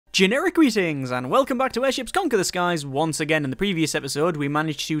Generic greetings and welcome back to Airships Conquer the Skies once again. In the previous episode we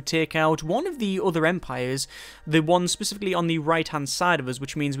managed to take out one of the other empires, the one specifically on the right hand side of us,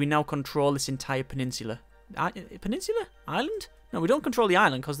 which means we now control this entire peninsula. Peninsula? Island? No, we don't control the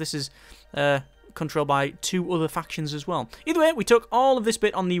island because this is controlled by two other factions as well. Either way, we took all of this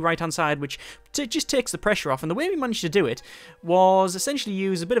bit on the right hand side, which just takes the pressure off, and the way we managed to do it was essentially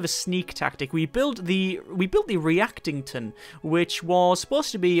use a bit of a sneak tactic. We built the Reactington, which was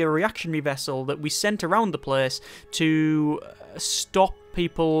supposed to be a reactionary vessel that we sent around the place to stop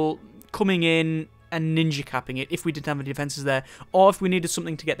people coming in and ninja capping it if we didn't have any defenses there, or if we needed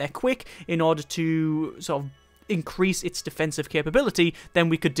something to get there quick in order to sort of increase its defensive capability, then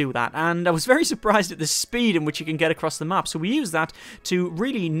we could do that. And I was very surprised at the speed in which you can get across the map. So we used that to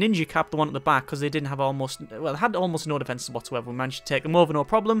really ninja cap the one at the back, because they didn't have had almost no defenses whatsoever. We managed to take them over no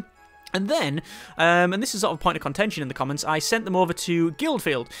problem. And then, and this is sort of a point of contention in the comments, I sent them over to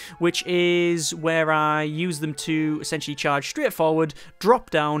Guildfield, which is where I use them to essentially charge straight forward,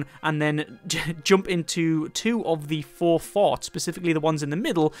 drop down, and then jump into two of the four forts, specifically the ones in the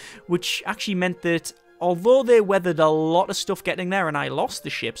middle, which actually meant that although they weathered a lot of stuff getting there and I lost the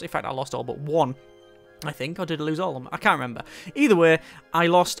ships, in fact I lost all but one, I think, or did I lose all of them? I can't remember. Either way, I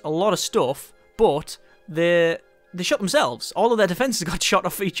lost a lot of stuff, but they shot themselves. All of their defences got shot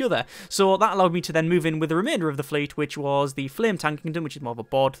off each other. So that allowed me to then move in with the remainder of the fleet, which was the Flame Tankington, which is more of a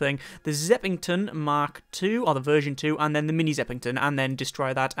board thing, the Zeppington Mark II, or the version 2, and then the Mini Zeppington, and then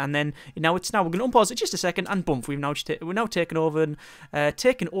destroy that. And then now we're going to unpause it just a second, and boom, we're now taken over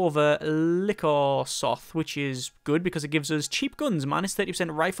Licorsoth, which is good because it gives us cheap guns, minus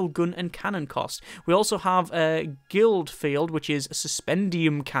 30% rifle, gun, and cannon cost. We also have Guildfield, which is a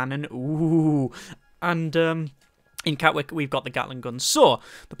suspendium cannon. Ooh, and in Catwick, we've got the Gatling guns. So,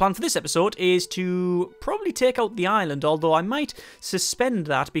 the plan for this episode is to probably take out the island, although I might suspend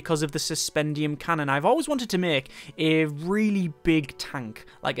that because of the suspendium cannon. I've always wanted to make a really big tank,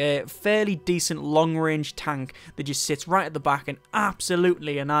 like a fairly decent long-range tank that just sits right at the back and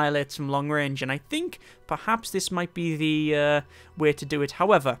absolutely annihilates from long range, and I think perhaps this might be the way to do it.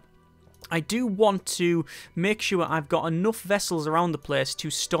 However, I do want to make sure I've got enough vessels around the place to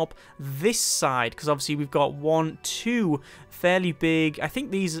stop this side, because obviously we've got two fairly big. I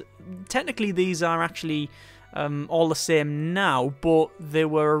think technically these are actually all the same now, but there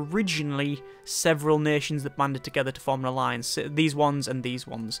were originally several nations that banded together to form an alliance. These ones and these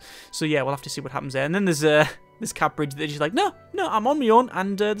ones. So yeah, we'll have to see what happens there. And then there's this cap bridge that's just like, no, I'm on my own,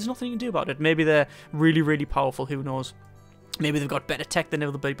 and there's nothing you can do about it. Maybe they're really, really powerful. Who knows? Maybe they've got better tech than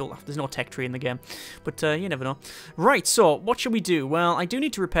other people. There's no tech tree in the game. But you never know. Right, so what should we do? Well, I do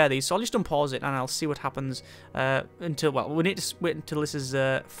need to repair these, so I'll just unpause it and I'll see what happens until, well, we need to wait until this is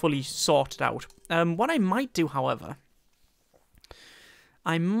fully sorted out. What I might do, however,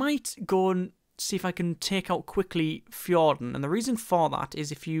 I might go and see if I can take out quickly Fjorden. And the reason for that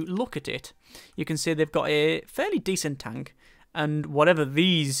is if you look at it, you can see they've got a fairly decent tank. And whatever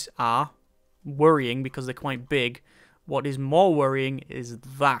these are, worrying because they're quite big. What is more worrying is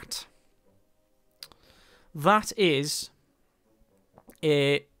that. That is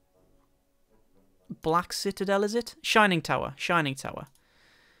a Black Citadel, is it? Shining Tower. Shining Tower.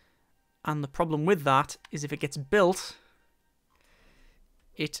 And the problem with that is if it gets built,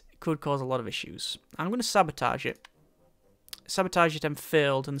 it could cause a lot of issues. I'm going to sabotage it. Sabotage it and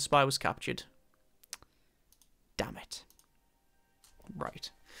failed, and the spy was captured. Damn it.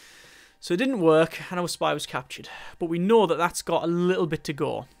 Right. So it didn't work, and our spy was captured. But we know that that's got a little bit to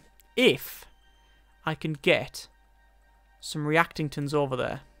go. If I can get some Reactingtons over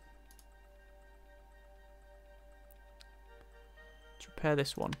there. Let's repair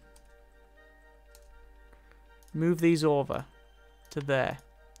this one. Move these over to there.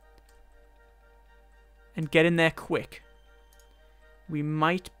 And get in there quick. We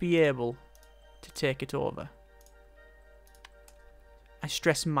might be able to take it over. I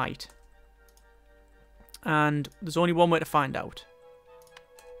stress might. And there's only one way to find out.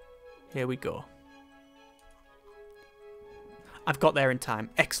 Here we go. I've got there in time.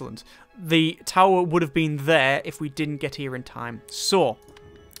 Excellent. The tower would have been there if we didn't get here in time. So,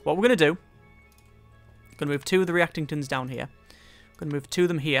 what we're going to do, I'm going to move two of the Reactingtons down here. I'm going to move two of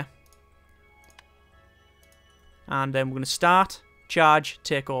them here. And then we're going to start, charge,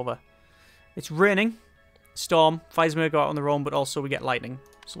 take over. It's raining. Storm. Fires may go out on their own, but also we get lightning.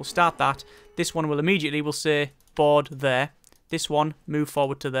 So we'll start that. This one will immediately, we'll say board there. This one, move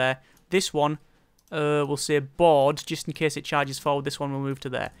forward to there. This one, we'll say board, just in case it charges forward. This one will move to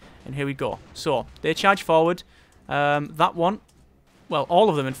there. And here we go. So, they charge forward. That one, well, all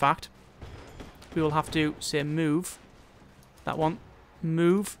of them in fact, we will have to say move. That one,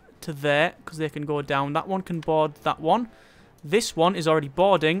 move to there, because they can go down. That one can board that one. This one is already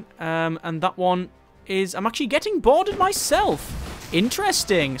boarding, and that one is... I'm actually getting boarded myself.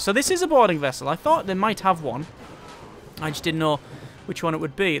 Interesting. So this is a boarding vessel. I thought they might have one. I just didn't know which one it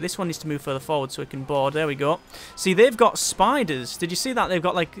would be. This one needs to move further forward so it can board. There we go. See, they've got spiders. Did you see that? They've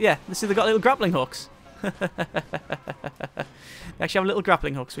got like... Yeah, see, they've got little grappling hooks. They actually have little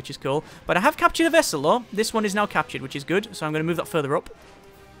grappling hooks, which is cool. But I have captured a vessel, though. This one is now captured, which is good. So I'm going to move that further up.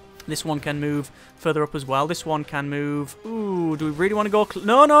 This one can move further up as well. This one can move... Ooh, do we really want to go...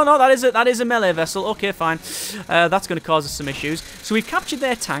 No, no, no, that is a melee vessel. Okay, fine. That's going to cause us some issues. So we've captured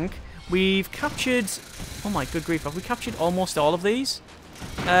their tank. We've captured... Oh my good grief, have we captured almost all of these?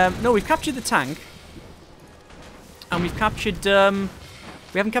 No, we've captured the tank. And we've captured...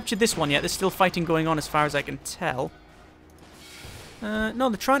 we haven't captured this one yet. There's still fighting going on as far as I can tell. No,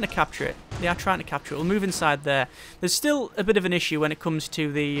 they're trying to capture it. They are trying to capture it. We'll move inside there. There's still a bit of an issue when it comes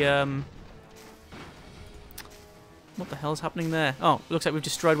to the... What the hell's happening there? Oh, it looks like we've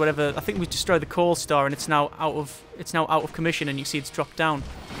destroyed whatever... I think we've destroyed the coal star and it's now out of commission and you see it's dropped down.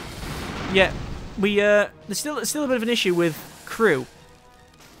 Yeah, there's still a bit of an issue with crew.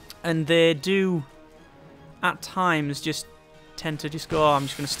 And they do, at times, just tend to just go, oh, I'm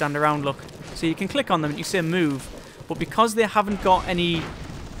just going to stand around, look. So you can click on them and you say move. But because they haven't got any...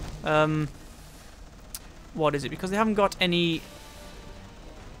 what is it? Because they haven't got any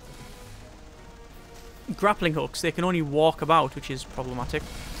grappling hooks, they can only walk about, which is problematic.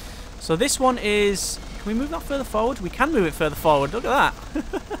 So this one is... Can we move that further forward? We can move it further forward. Look at that.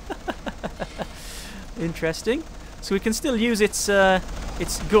 Interesting. So we can still use its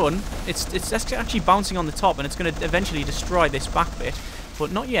gun. It's actually bouncing on the top, and it's going to eventually destroy this back bit,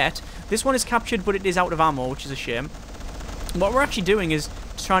 but not yet. This one is captured, but it is out of ammo, which is a shame. What we're actually doing is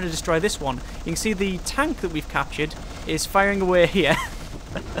trying to destroy this one. You can see the tank that we've captured is firing away here.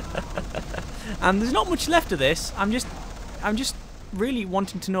 And there's not much left of this. I'm just really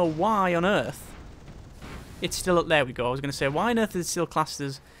wanting to know why on earth it's still up. There we go. I was going to say, why on earth is it still classed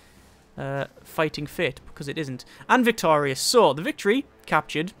as fighting fit? Because it isn't. And victorious. So, the victory,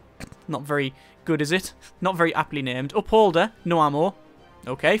 captured. Not very good, is it? Not very aptly named. Upholder, no ammo.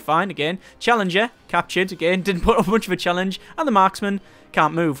 Okay, fine, again. Challenger, captured, again. Didn't put up much of a challenge. And the marksman,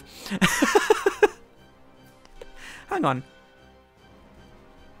 can't move. Hang on.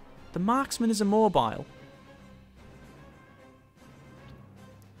 The marksman is a mobile.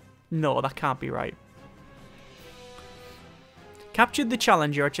 No, that can't be right. Captured the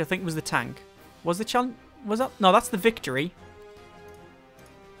challenger, which I think was the tank. Was the challenge... Was that... No, that's the victory.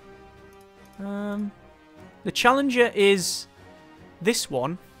 The challenger is this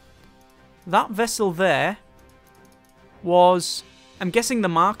one. That vessel there was... I'm guessing the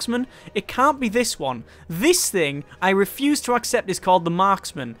marksman. It can't be this one. This thing, I refuse to accept, is called the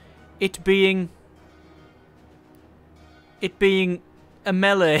marksman. It being a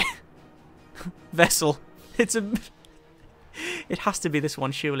melee vessel. It's a... It has to be this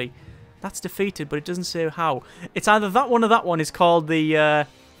one, surely. That's defeated, but it doesn't say how. It's either that one or that one is called the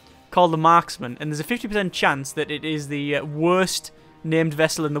marksman, and there's a 50% chance that it is the worst named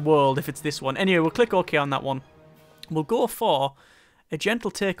vessel in the world if it's this one. Anyway, we'll click OK on that one. We'll go for a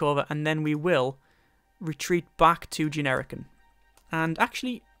gentle takeover, and then we will retreat back to Generican. And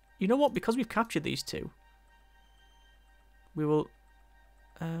actually, you know what? Because we've captured these two, we will...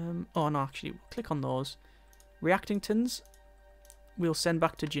 oh, no, actually, we'll click on those. Reactingtons, we'll send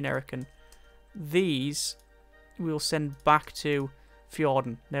back to Generican. These, we'll send back to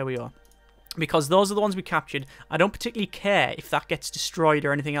Fjorden. There we are. Because those are the ones we captured. I don't particularly care if that gets destroyed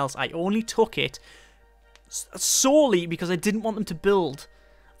or anything else. I only took it solely because I didn't want them to build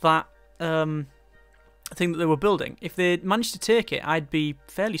that thing that they were building. If they managed to take it, I'd be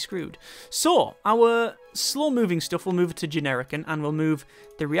fairly screwed. So, our slow-moving stuff will move to Generican, and we'll move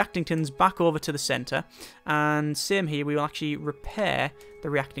the Reactingtons back over to the centre. And same here, we will actually repair the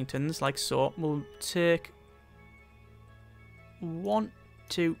Reactingtons, like so. We'll take 1,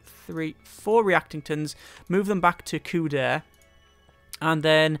 2, 3, 4 Reactingtons, move them back to Kuder. And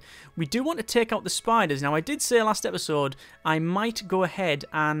then we do want to take out the spiders. Now, I did say last episode I might go ahead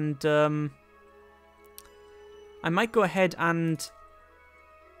and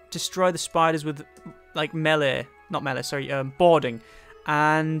destroy the spiders with, like, boarding.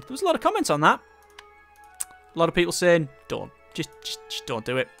 And there was a lot of comments on that. A lot of people saying, don't. Just don't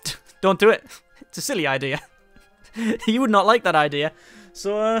do it. Don't do it. It's a silly idea. You would not like that idea.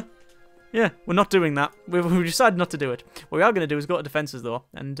 So, yeah, we're not doing that. We've decided not to do it. What we are going to do is go to defences, though,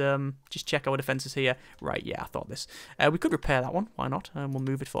 and just check our defences here. Right, yeah, I thought this. We could repair that one. Why not? We'll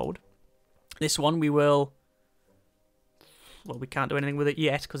move it forward. This one we will... well, we can't do anything with it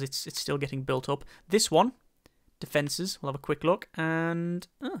yet because it's still getting built up. This one, defences, we'll have a quick look, and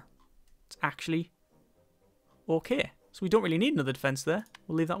it's actually okay. So we don't really need another defence there.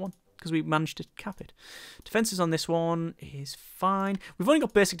 We'll leave that one because we managed to cap it. Defences on this one is fine. We've only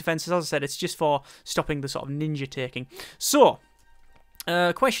got basic defences, as I said. It's just for stopping the sort of ninja taking. So,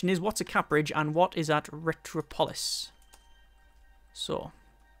 question is, what's a cap bridge and what is at Retropolis? So,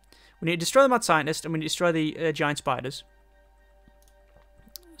 we need to destroy the mad scientist and we need to destroy the giant spiders.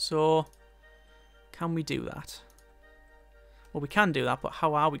 So, can we do that? Well, we can do that, but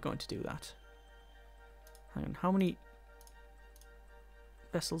how are we going to do that? Hang on, how many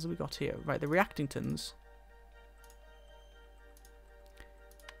vessels have we got here? Right, the Reactingtons.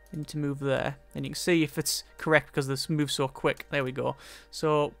 We need to move there. And you can see if it's correct because this moves so quick. There we go.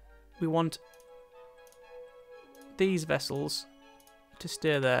 So, we want these vessels to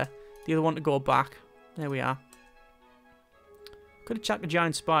stay there. The other one to go back. There we are. Could have checked the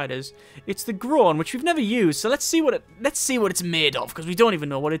giant spiders. It's the Groan, which we've never used. So let's see what it's made of, because we don't even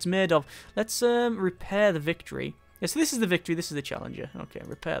know what it's made of. Let's repair the Victory. Yeah, so this is the Victory. This is the Challenger. Okay,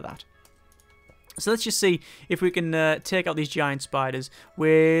 repair that. So let's just see if we can take out these giant spiders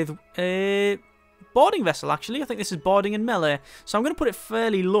with a boarding vessel. Actually, I think this is boarding and melee. So I'm going to put it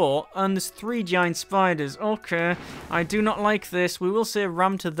fairly low, and there's 3 giant spiders. Okay, I do not like this. We will say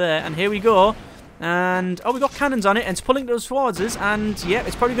ram to there, and here we go. And, oh, we got cannons on it, and it's pulling those towards us, and, yeah,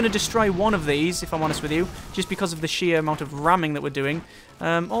 it's probably going to destroy one of these, if I'm honest with you, just because of the sheer amount of ramming that we're doing.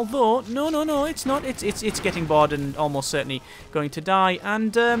 Although, no, it's not. It's getting bored and almost certainly going to die.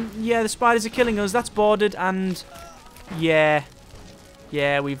 And, yeah, the spiders are killing us. That's boarded, and, yeah,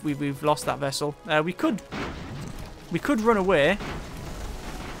 we've lost that vessel. We could run away.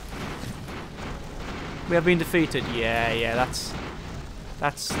 We have been defeated. Yeah, that's...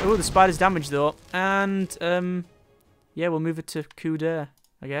 Oh, the spider's damaged, though. And, yeah, we'll move it to Couder,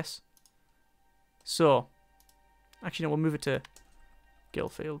 I guess. So, actually, no, we'll move it to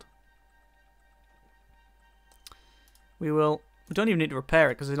Guildfield. We don't even need to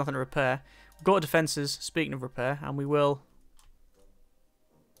repair it, because there's nothing to repair. We'll go to defences, speaking of repair, and we will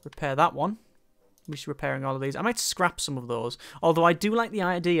repair that one. I'm just repairing all of these. I might scrap some of those, although I do like the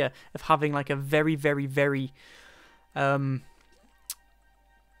idea of having, like, a very, very, very,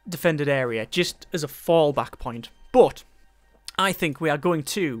 defended area just as a fallback point. But I think we are going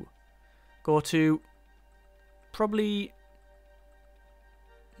to go to probably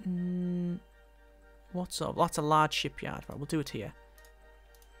what's up? That's a large shipyard. Right, we'll do it here.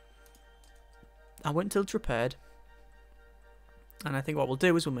 I wait until it's repaired, and I think what we'll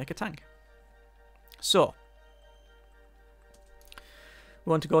do is we'll make a tank. So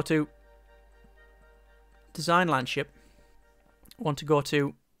we want to go to design land ship. We want to go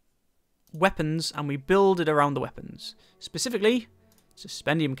to weapons, and we build it around the weapons. Specifically,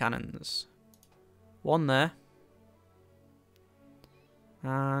 suspendium cannons. One there.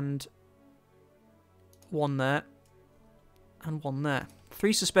 And one there. And one there.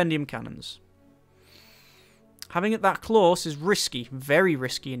 3 suspendium cannons. Having it that close is risky. Very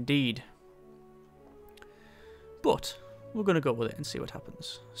risky indeed. But we're going to go with it and see what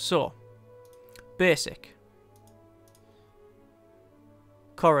happens. So, basic.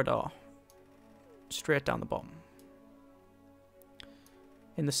 Corridor. Straight down the bottom.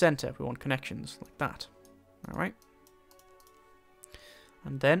 In the center, we want connections like that. Alright.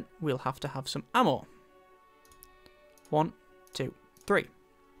 And then we'll have to have some ammo. 1, 2, 3.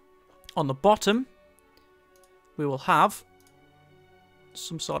 On the bottom, we will have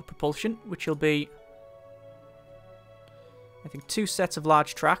some sort of propulsion, which will be, I think, 2 sets of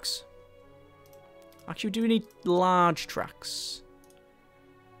large tracks. Actually, do we need large tracks?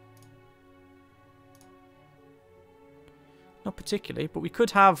 Not particularly, but we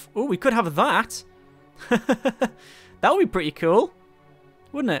could have... Oh, we could have that. That would be pretty cool,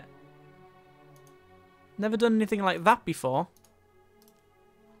 wouldn't it? Never done anything like that before.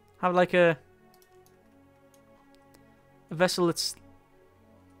 Have like a vessel that's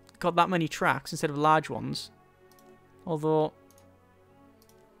got that many tracks instead of large ones. Although,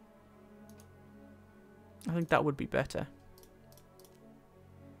 I think that would be better.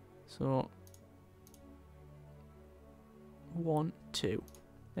 So... 1, 2.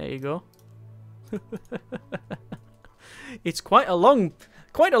 There you go. It's quite a long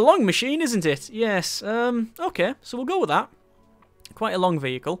machine, isn't it? Yes. Okay, so we'll go with that. Quite a long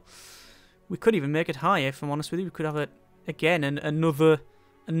vehicle. We could even make it higher, if I'm honest with you. We could have it again, and another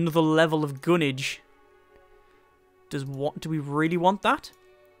level of gunnage. Do we really want that?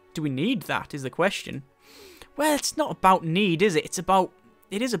 Do we need that? Is the question. Well, it's not about need, is it?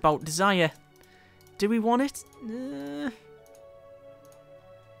 It is about desire. Do we want it?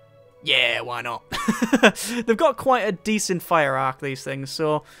 Yeah, why not? They've got quite a decent fire arc, these things,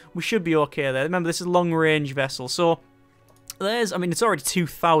 so we should be okay there. Remember, this is a long-range vessel, so there's, I mean, it's already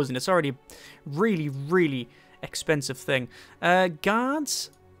 2,000. It's already a really, really expensive thing.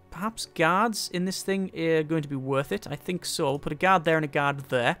 Guards? Perhaps guards in this thing are going to be worth it. I think so. We'll put a guard there and a guard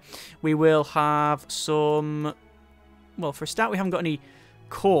there. We will have some... Well, for a start, we haven't got any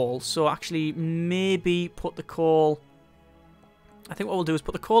coal, so actually maybe put the coal... I think what we'll do is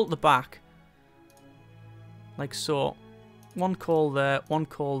put the coal at the back. Like so. One coal there, one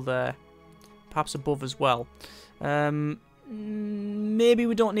coal there. Perhaps above as well. Maybe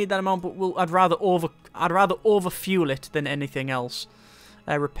we don't need that amount, but I'd rather overfuel it than anything else.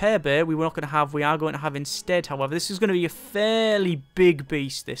 Repair bay, we are going to have instead, however. This is going to be a fairly big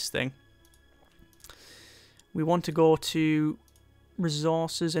beast, this thing. We want to go to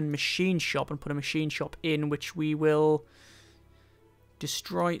resources and machine shop and put a machine shop in, which we will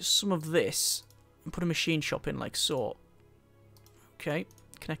destroy some of this and put a machine shop in like so. Okay,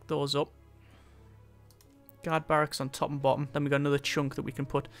 connect those up. Guard barracks on top and bottom. Then we got another chunk that we can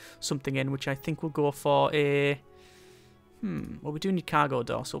put something in, which I think will go for a... well, we do need cargo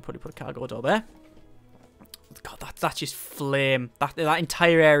door, so we'll probably put a cargo door there. God, that's just flame. That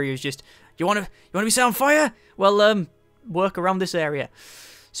entire area is just... You want to be set on fire? Well, work around this area.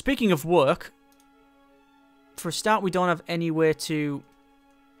 Speaking of work, for a start, we don't have any way to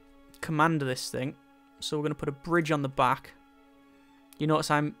command this thing, so we're going to put a bridge on the back. You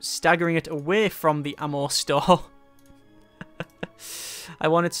notice I'm staggering it away from the ammo store. I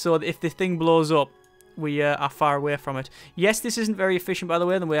want it so that if the thing blows up, we are far away from it. Yes, this isn't very efficient, by the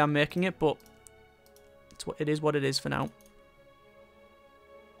way, the way I'm making it, but it is what it is for now.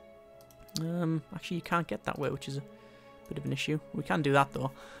 Actually, you can't get that way, which is a bit of an issue. We can do that,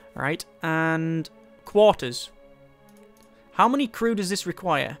 though. Alright, and quarters. How many crew does this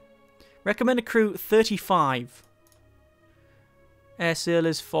require? Recommended crew 35. Air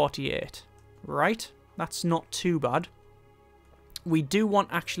sailors 48. Right, that's not too bad. We do want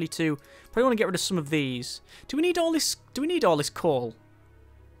actually to probably want to get rid of some of these. Do we need all this? Do we need all this coal?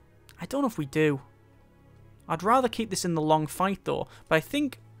 I don't know if we do. I'd rather keep this in the long fight though. But I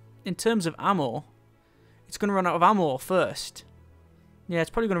think in terms of ammo, it's going to run out of ammo first. Yeah, it's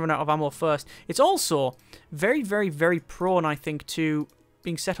probably going to run out of ammo first. It's also very, very, very prone, I think, to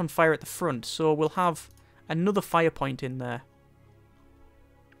being set on fire at the front. So we'll have another fire point in there.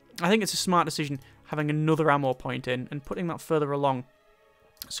 I think it's a smart decision having another ammo point in and putting that further along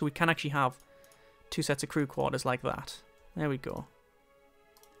so we can actually have two sets of crew quarters like that. There we go.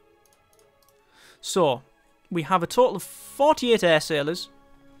 So, we have a total of 48 air sailors,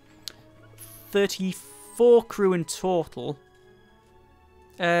 34 crew in total.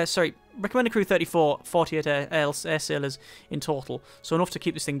 Sorry, recommended crew 34, 48 air sailors in total, so enough to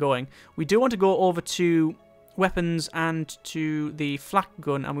keep this thing going. We do want to go over to weapons and to the flak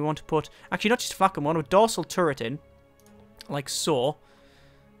gun, and we want to put, actually not just a flak gun, we want a dorsal turret in, like so.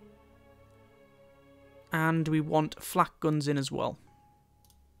 And we want flak guns in as well.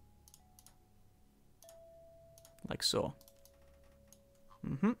 Like so.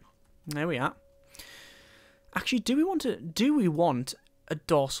 There we are. Actually, do we want a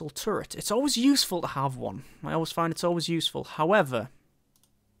dorsal turret? It's always useful to have one. I always find it's always useful. However,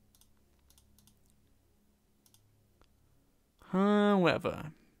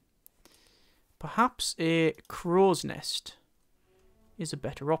 perhaps a crow's nest is a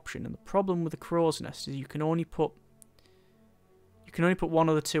better option. And the problem with the crow's nest is you can only put one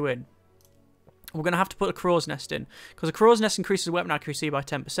of the two in. We're going to have to put a crow's nest in, because a crow's nest increases weapon accuracy by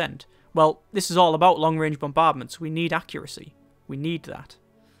 10%. Well, this is all about long-range bombardment, so we need accuracy. We need that.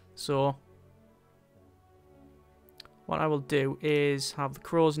 So, what I will do is have the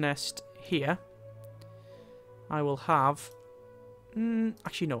crow's nest here. I will have...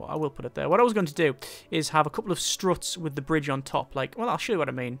 actually, no, I will put it there. What I was going to do is have a couple of struts with the bridge on top. Like, well, I'll show you what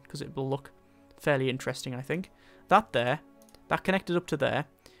I mean, because it will look fairly interesting, I think. That there, that connected up to there.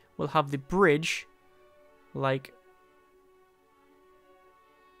 We'll have the bridge, like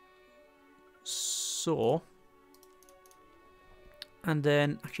so. And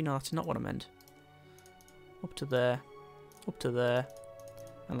then, actually no, that's not what I meant. Up to there,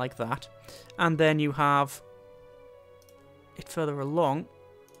 and like that. And then you have it further along.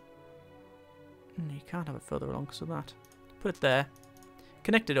 You can't have it further along because of that. Put it there,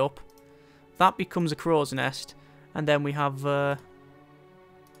 connect it up. That becomes a crow's nest. And then we have...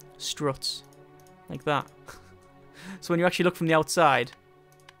 struts like that. So when you actually look from the outside,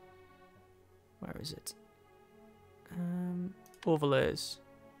 where is it? Overlays.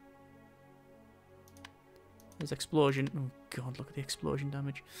 There's explosion. Oh God, look at the explosion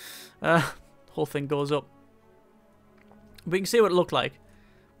damage. Whole thing goes up. But you can see what it looked like.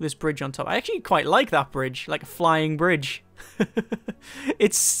 This bridge on top. I actually quite like that bridge, like a flying bridge.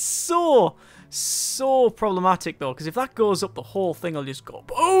 It's so problematic though, because if that goes up, the whole thing will just go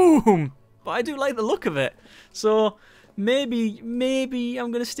boom. But I do like the look of it, so maybe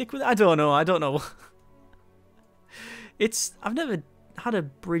I'm gonna stick with it. I don't know. I've never had a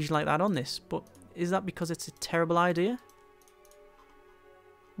bridge like that on this, but is that because it's a terrible idea?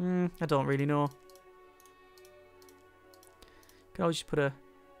 I don't really know. Can always just put a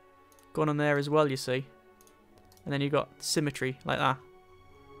gun on there as well, you see. And then you got symmetry like that.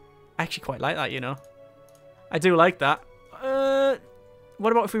 I actually quite like that, you know. I do like that.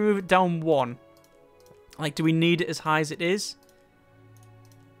 What about if we move it down 1? Like, do we need it as high as it is?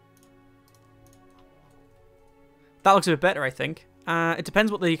 That looks a bit better, I think. It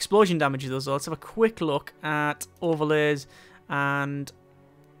depends what the explosion damage does, though. Let's have a quick look at overlays and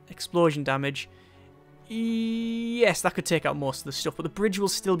explosion damage. Yes, that could take out most of the stuff, but the bridge will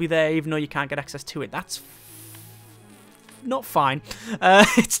still be there even though you can't get access to it. That's not fine.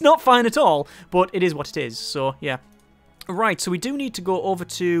 It's not fine at all, but it is what it is, so yeah. Right, so we do need to go over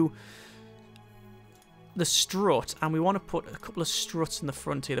to the strut, and we want to put a couple of struts in the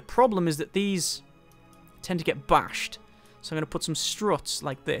front here. The problem is that these tend to get bashed, so I'm going to put some struts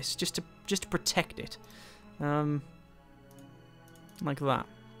like this, just to protect it. Like that.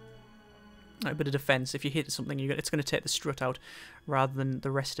 A bit of defense. If you hit something, it's going to take the strut out rather than the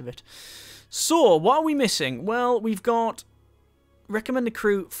rest of it. So, what are we missing? Well, we've got recommended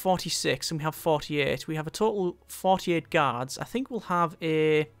crew 46 and we have 48. We have a total 48 guards. I think we'll have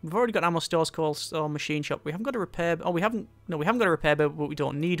a... We've already got ammo stores, call store, machine shop. We haven't got a repair... Oh, we haven't... No, we haven't got a repair bay, but we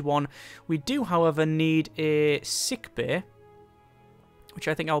don't need one. We do, however, need a sick bay, which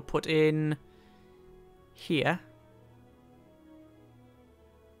I think I'll put in here.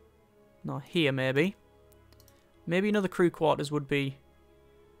 No, here maybe. Maybe another crew quarters would be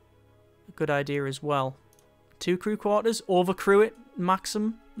a good idea as well. 2 crew quarters, overcrew it,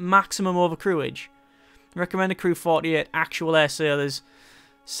 maximum overcrewage. Recommended crew 48, actual air sailors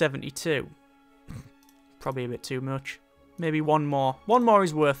 72. Probably a bit too much. Maybe one more. One more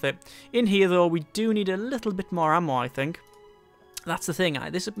is worth it. In here though, we do need a little bit more ammo, I think. That's the thing.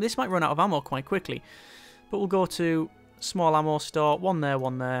 This might run out of ammo quite quickly. But we'll go to small ammo store, one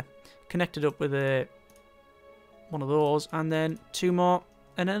there. Connected up with one of those, and then 2 more,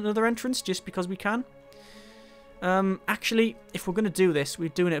 and another entrance, just because we can. Actually, if we're going to do this, we're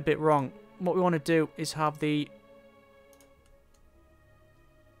doing it a bit wrong. What we want to do is have the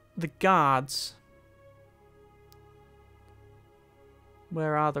guards.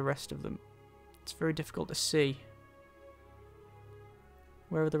 Where are the rest of them? It's very difficult to see.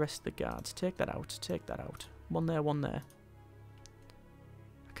 Where are the rest of the guards? Take that out. Take that out. One there.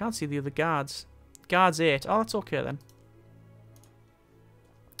 I can't see the other guards. Guards 8. Oh, that's okay then.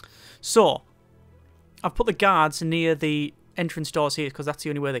 So, I've put the guards near the entrance doors here because that's the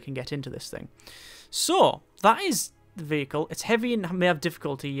only way they can get into this thing. So, that is the vehicle. It's heavy and may have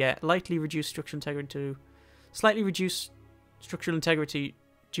difficulty yet. Lightly reduced structural integrity to... Slightly reduced structural integrity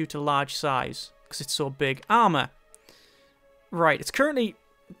due to large size because it's so big. Armor. Right, it's currently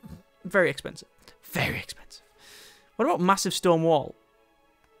very expensive. Very expensive. What about massive stone wall?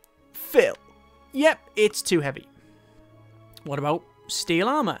 Fill. Yep, it's too heavy. What about steel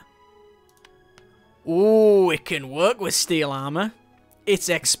armor? Oh, it can work with steel armor. It's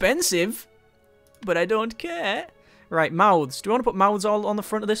expensive, but I don't care. Right, mouths. Do you want to put mouths all on the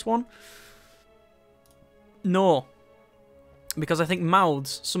front of this one? No. Because I think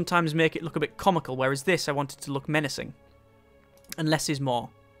mouths sometimes make it look a bit comical, whereas this I want it to look menacing. And less is more.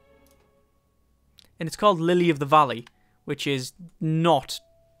 And it's called Lily of the Valley, which is not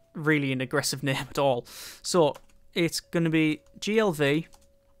really an aggressive name at all. So, it's going to be GLV.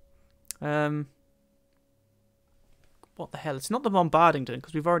 What the hell? It's not the Bombardington,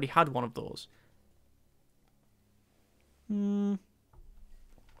 because we've already had one of those.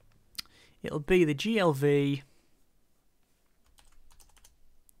 It'll be the GLV.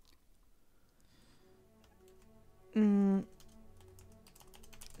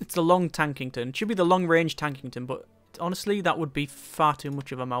 It's the long Tankington. It should be the long-range Tankington, but honestly, that would be far too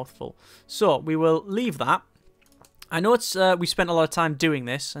much of a mouthful. So, we will leave that. I know it's we spent a lot of time doing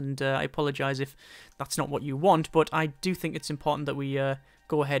this, and I apologise if that's not what you want, but I do think it's important that we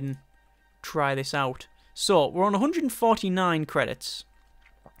go ahead and try this out. So, we're on 149 credits.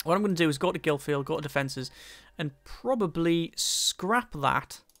 What I'm going to do is go to Guildfield, go to Defences, and probably scrap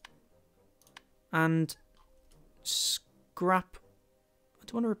that. And scrap...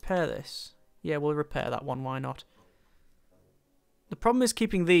 Do you want to repair this? Yeah, we'll repair that one, why not? The problem is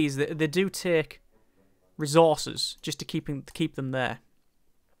keeping these. They do take resources just to keep them there.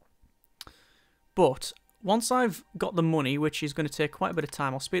 But once I've got the money, which is going to take quite a bit of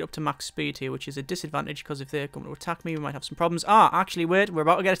time, I'll speed up to max speed here, which is a disadvantage because if they're going to attack me, we might have some problems. Ah, actually, wait, we're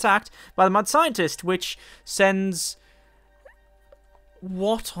about to get attacked by the mad scientist, which sends...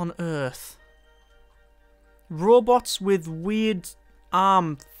 What on earth? Robots with weird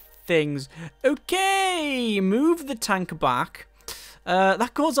arm things. Okay, move the tank back.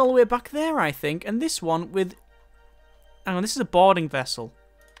 That goes all the way back there, I think. And this one with... Hang on, this is a boarding vessel.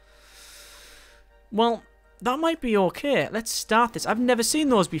 Well, that might be okay. Let's start this. I've never seen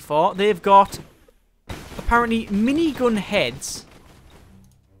those before. They've got, apparently, minigun heads.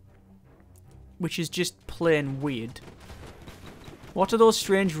 Which is just plain weird. What are those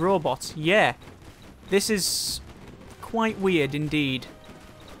strange robots? Yeah. This is quite weird indeed.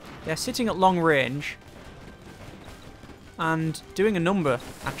 They're sitting at long range. And doing a number,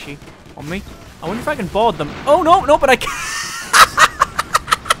 actually, on me. I wonder if I can board them. Oh, no, no, but I can't.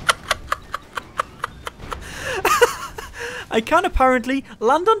 I can apparently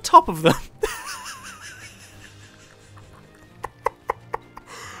land on top of them.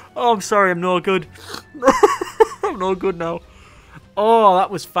 Oh, I'm sorry, I'm no good. I'm no good now. Oh,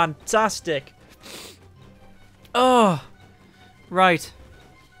 that was fantastic. Oh, right.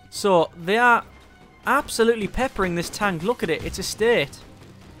 So, they are absolutely peppering this tank. Look at it, it's a state.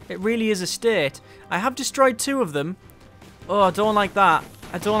 It really is a state. I have destroyed 2 of them. Oh, I don't like that.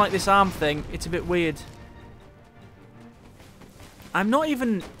 I don't like this arm thing. It's a bit weird. I'm not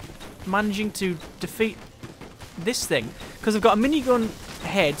even managing to defeat this thing. Because I've got a minigun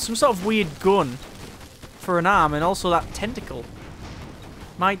head, some sort of weird gun for an arm, and also that tentacle.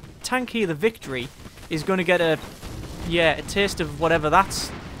 My tank here, the Victory, is going to get a taste of whatever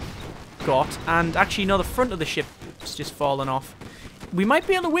that's got. And actually, no, the front of the ship's just fallen off. We might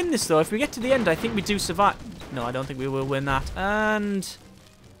be able to win this, though. If we get to the end, I think we do survive. No, I don't think we will win that. And...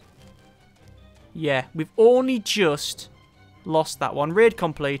 yeah, we've only just... lost that one. Raid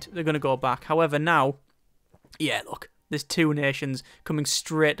complete. They're going to go back. However, now... yeah, look. There's 2 nations coming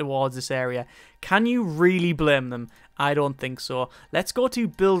straight towards this area. Can you really blame them? I don't think so. Let's go to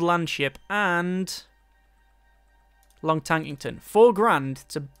build landship and... Long Tankington. 4 grand.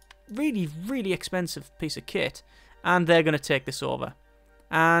 It's a really, really expensive piece of kit. And they're going to take this over.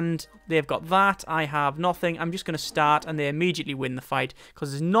 And they've got that. I have nothing. I'm just going to start and they immediately win the fight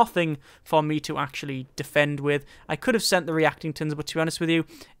because there's nothing for me to actually defend with. I could have sent the Reactingtons, but to be honest with you,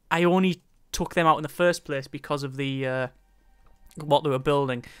 I only took them out in the first place because of the what they were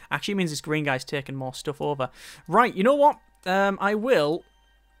building. Actually means this green guy's taking more stuff over. Right, you know what? I will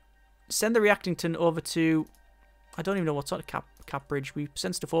send the Reactington over to... I don't even know what sort of cap bridge. We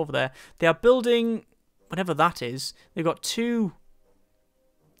sent stuff over there. They are building... whatever that is. They've got 2...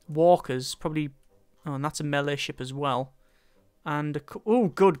 walkers, probably. Oh, and that's a melee ship as well. And oh,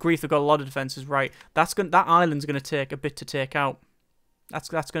 good grief, they've got a lot of defenses. Right, that island's going to take a bit to take out. That's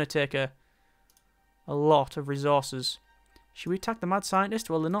going to take a lot of resources. Should we attack the mad scientist?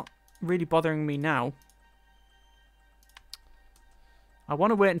 Well, they're not really bothering me now. I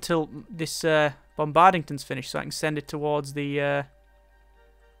want to wait until this bombardington's finished so I can send it towards the.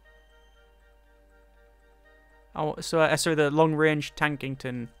 Sorry, the long-range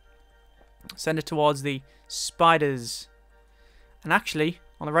tankington. Send it towards the spiders. And actually,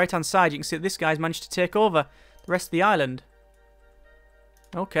 on the right-hand side, you can see that this guy's managed to take over the rest of the island.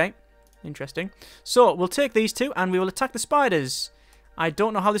 Okay, interesting. So, we'll take these 2, and we will attack the spiders. I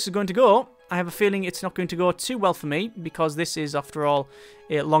don't know how this is going to go. I have a feeling it's not going to go too well for me, because this is, after all,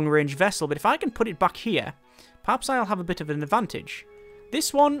 a long-range vessel. But if I can put it back here, perhaps I'll have a bit of an advantage.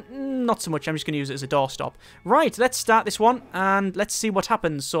 This one, not so much. I'm just going to use it as a doorstop. Right, let's start this one, and let's see what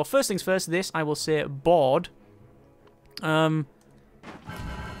happens. So, first things first, this, I will say, board. Actually,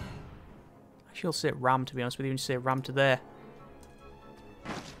 I'll say ram, to be honest with you, and just say ram to there.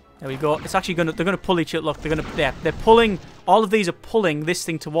 There we go. It's actually they're going to pull each other. Look, they're pulling, all of these are pulling this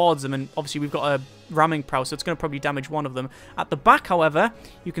thing towards them, and obviously we've got a ramming prow, so it's going to probably damage one of them. At the back, however,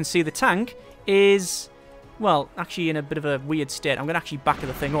 you can see the tank is... well, actually in a bit of a weird state. I'm going to actually back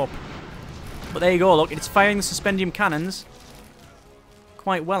the thing up. But there you go, look. It's firing the suspendium cannons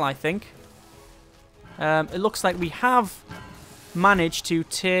quite well, I think. It looks like we have managed to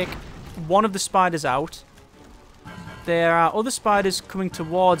take one of the spiders out. There are other spiders coming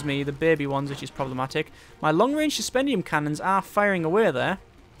towards me, the baby ones, which is problematic. My long-range suspendium cannons are firing away there.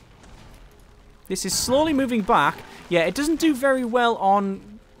 This is slowly moving back. Yeah, it doesn't do very well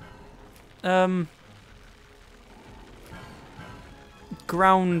on...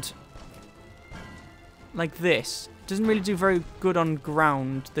 ground like this. It doesn't really do very good on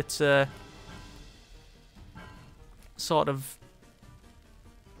ground that's sort of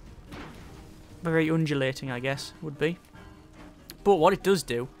very undulating, I guess, would be. But what it does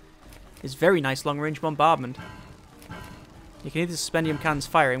do is very nice long-range bombardment. You can hear the suspendium cannons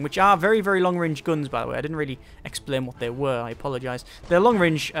firing, which are very, very long-range guns, by the way. I didn't really explain what they were. I apologise. They're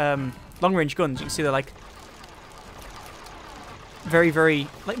long-range guns. You can see they're like very, very...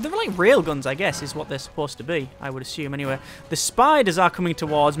 they're like rail guns, I guess, is what they're supposed to be, I would assume. Anyway, the spiders are coming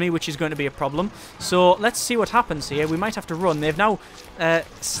towards me, which is going to be a problem. So let's see what happens here. We might have to run. They've now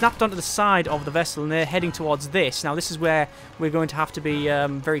snapped onto the side of the vessel, and they're heading towards this. Now, this is where we're going to have to be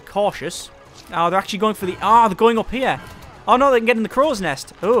very cautious. Oh, they're actually going for the... Ah, they're going up here. Oh, no, they can get in the crow's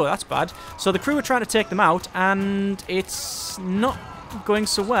nest. Oh, that's bad. So the crew are trying to take them out, and it's not going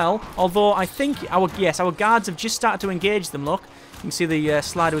so well. Although I think our guards have just started to engage them, look. You can see the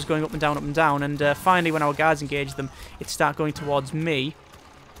slider was going up and down, and finally when our guards engage them, it started going towards me.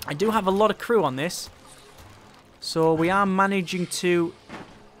 I do have a lot of crew on this, so we are managing to,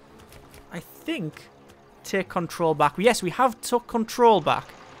 I think, take control back. Yes, we have took control back.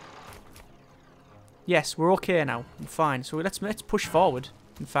 Yes, we're okay now. I'm fine. So let's push forward.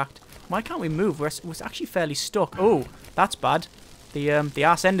 In fact, why can't we move? We're actually fairly stuck. Oh, that's bad. The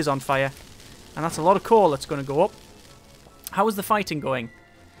arse end is on fire, and that's a lot of coal that's going to go up. How is the fighting going?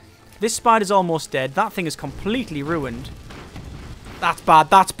 This spider's almost dead. That thing is completely ruined. That's bad.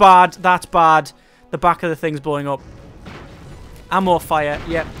 That's bad. That's bad. The back of the thing's blowing up. Ammo fire.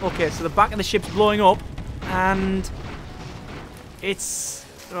 Yep. Okay, so the back of the ship's blowing up, and it's...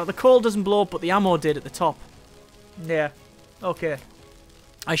 well, the coal doesn't blow up, but the ammo did at the top. Yeah. Okay.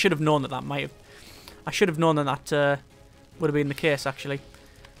 I should have known that might have... I should have known that would have been the case, actually.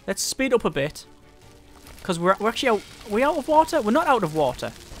 Let's speed up a bit. Because we're actually out... Are we out of water? We're not out of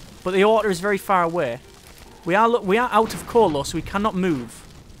water. But the water is very far away. We are out of coal, though, so we cannot move.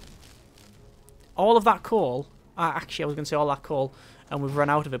 All of that coal... actually, I was going to say all that coal, and we've run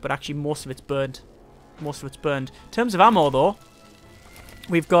out of it, but actually most of it's burned. Most of it's burned. In terms of ammo, though,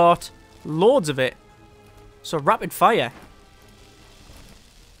 we've got loads of it. So, rapid fire.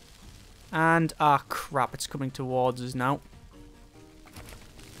 And, crap, it's coming towards us now.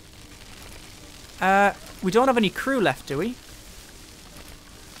 We don't have any crew left, do we?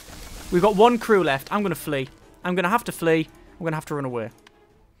 We've got one crew left. I'm going to flee. I'm going to have to flee. I'm going to have to run away.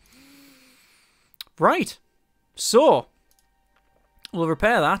 Right. So, we'll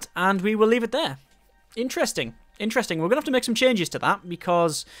repair that, and we will leave it there. Interesting. Interesting. We're going to have to make some changes to that,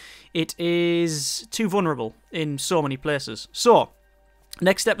 because it is too vulnerable in so many places. So,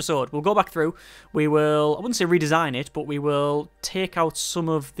 next episode, we'll go back through. We will, I wouldn't say redesign it, but we will take out some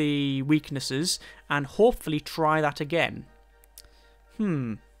of the weaknesses and hopefully try that again.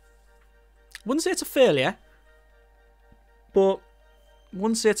 Wouldn't say it's a failure, but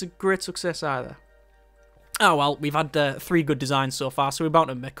wouldn't say it's a great success either. Oh well, we've had 3 good designs so far, so we're about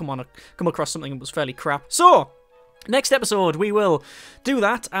to come across something that was fairly crap. So, next episode, we will do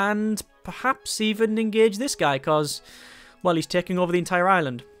that and perhaps even engage this guy, because... well, he's taking over the entire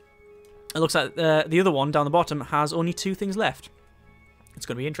island. It looks like the other one down the bottom has only 2 things left. It's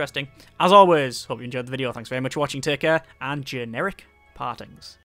going to be interesting. As always, hope you enjoyed the video. Thanks very much for watching. Take care, and generic partings.